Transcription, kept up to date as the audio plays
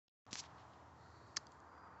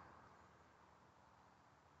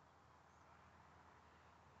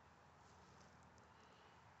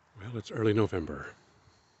Well, it's early November,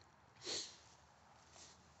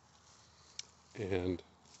 and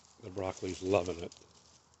the broccoli's loving it.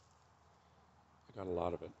 I got a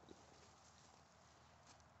lot of it.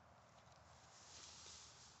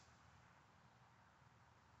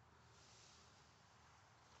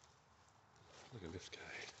 Look at this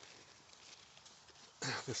guy.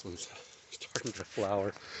 This one's starting to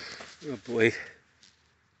flower. Oh boy.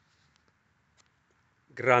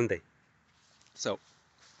 Grande. So,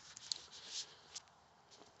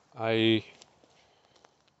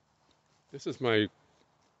 this is my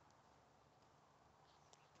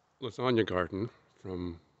lasagna garden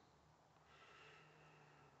from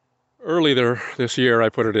early this year I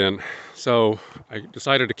put it in. So I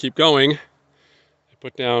decided to keep going. I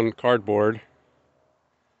put down cardboard.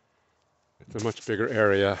 It's a much bigger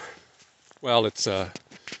area. Well, it's I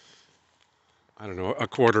don't know, a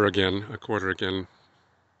quarter again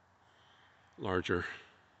larger,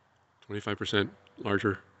 25%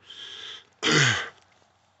 larger.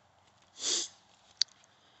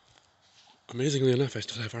 Amazingly enough, I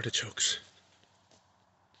still have artichokes.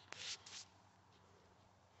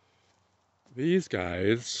 These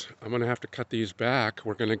guys, I'm going to have to cut these back.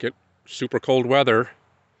 We're going to get super cold weather.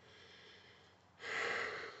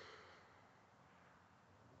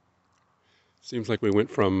 Seems like we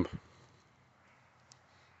went from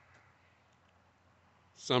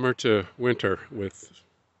summer to winter with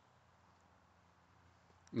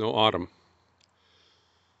no autumn.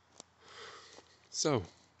 So,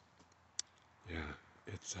 yeah,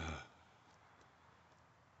 it's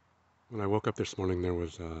when I woke up this morning there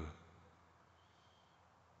was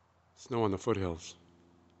snow on the foothills.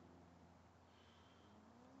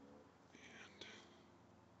 And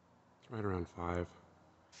it's right around 5.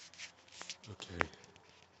 Okay.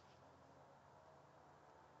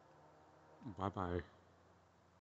 Bye-bye.